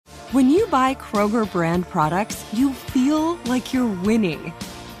When you buy Kroger brand products, you feel like you're winning.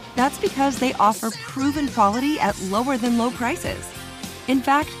 That's because they offer proven quality at lower than low prices. In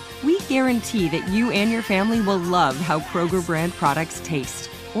fact, we guarantee that you and your family will love how Kroger brand products taste,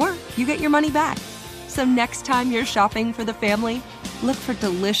 or you get your money back. So next time you're shopping for the family, look for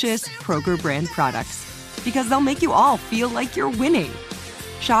delicious Kroger brand products, because they'll make you all feel like you're winning.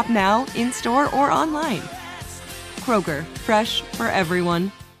 Shop now, in-store, or online. Kroger, fresh for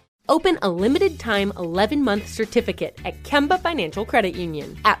everyone. Open a limited-time 11-month certificate at Kemba Financial Credit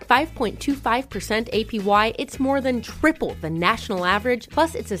Union. At 5.25% APY, it's more than triple the national average,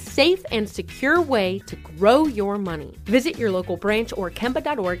 plus it's a safe and secure way to grow your money. Visit your local branch or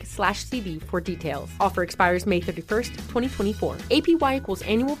kemba.org/CD for details. Offer expires May 31st, 2024. APY equals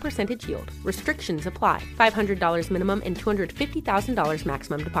annual percentage yield. Restrictions apply. $500 minimum and $250,000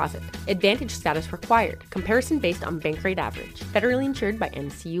 maximum deposit. Advantage status required. Comparison based on bank rate average. Federally insured by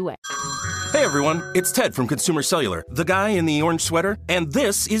NCUA. Hey everyone, it's Ted from Consumer Cellular, the guy in the orange sweater, and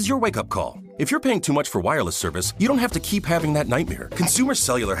this is your wake-up call. If you're paying too much for wireless service, you don't have to keep having that nightmare. Consumer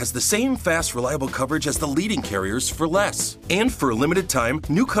Cellular has the same fast, reliable coverage as the leading carriers for less. And for a limited time,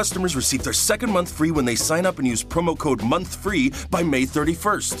 new customers receive their second month free when they sign up and use promo code MONTHFREE by May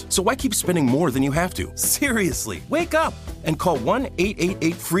 31st. So why keep spending more than you have to? Seriously, wake up and call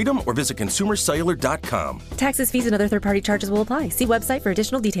 1-888-FREEDOM or visit consumercellular.com. Taxes, fees, and other third-party charges will apply. See website for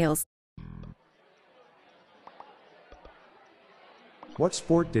additional details. What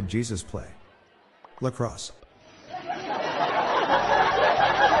sport did Jesus play? Lacrosse.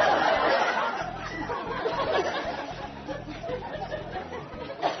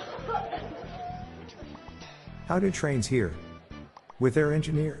 How do trains hear? With their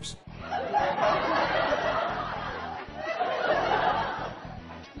engineers.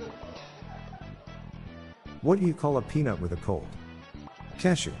 What do you call a peanut with a cold?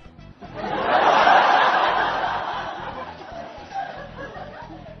 Cashew.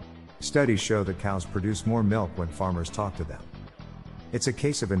 Studies show that cows produce more milk when farmers talk to them. It's a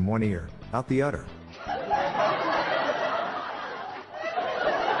case of in one ear, out the other.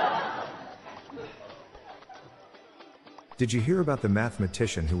 Did you hear about the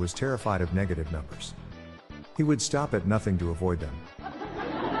mathematician who was terrified of negative numbers? He would stop at nothing to avoid them.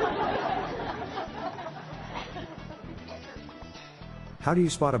 How do you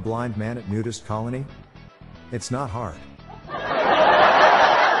spot a blind man at nudist colony? It's not hard.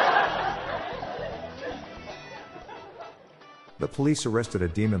 The police arrested a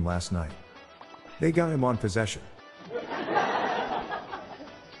demon last night. They got him on possession.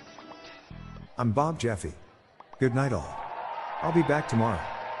 I'm Bob Jeffy. Good night all. I'll be back tomorrow.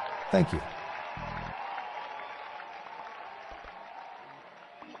 Thank you.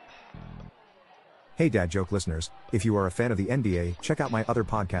 Hey Dad Joke listeners, if you are a fan of the NBA, check out my other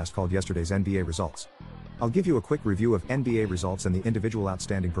podcast called Yesterday's NBA Results. I'll give you a quick review of NBA results and the individual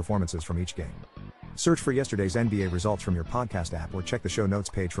outstanding performances from each game. Search for Yesterday's NBA Results from your podcast app or check the show notes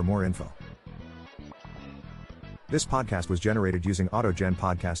page for more info. This podcast was generated using AutoGen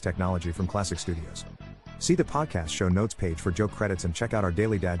podcast technology from Classic Studios. See the podcast show notes page for joke credits and check out our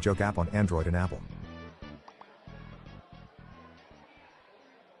Daily Dad Joke app on Android and Apple.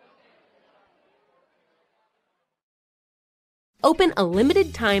 Open a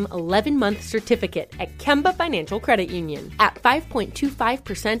limited-time 11-month certificate at Kemba Financial Credit Union. At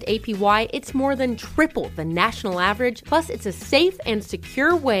 5.25% APY, it's more than triple the national average, plus it's a safe and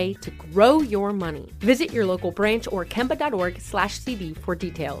secure way to grow your money. Visit your local branch or kemba.org/CD for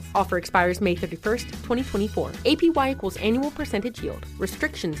details. Offer expires May 31st, 2024. APY equals annual percentage yield.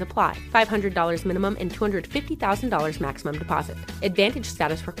 Restrictions apply. $500 minimum and $250,000 maximum deposit. Advantage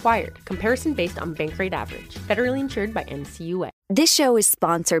status required. Comparison based on bank rate average. Federally insured by NCUA. This show is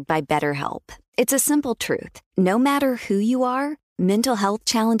sponsored by BetterHelp. It's a simple truth. No matter who you are, mental health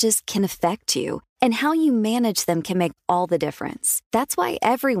challenges can affect you, and how you manage them can make all the difference. That's why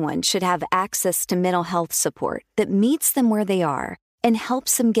everyone should have access to mental health support that meets them where they are and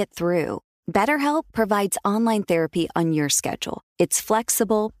helps them get through. BetterHelp provides online therapy on your schedule. It's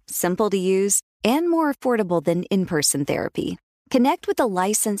flexible, simple to use, and more affordable than in-person therapy. Connect with a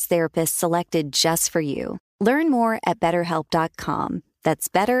licensed therapist selected just for you. Learn more at BetterHelp.com. That's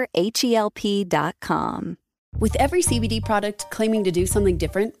BetterHelp.com. With every CBD product claiming to do something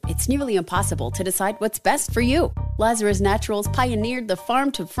different, it's nearly impossible to decide what's best for you. Lazarus Naturals pioneered the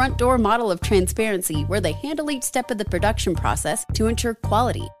farm-to-front-door model of transparency, where they handle each step of the production process to ensure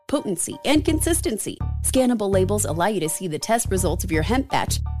quality, potency, and consistency. Scannable labels allow you to see the test results of your hemp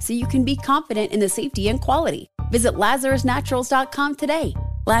batch, so you can be confident in the safety and quality. Visit LazarusNaturals.com today.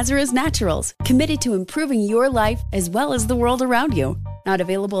 Lazarus Naturals, committed to improving your life as well as the world around you. Not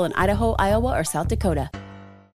available in Idaho, Iowa, or South Dakota.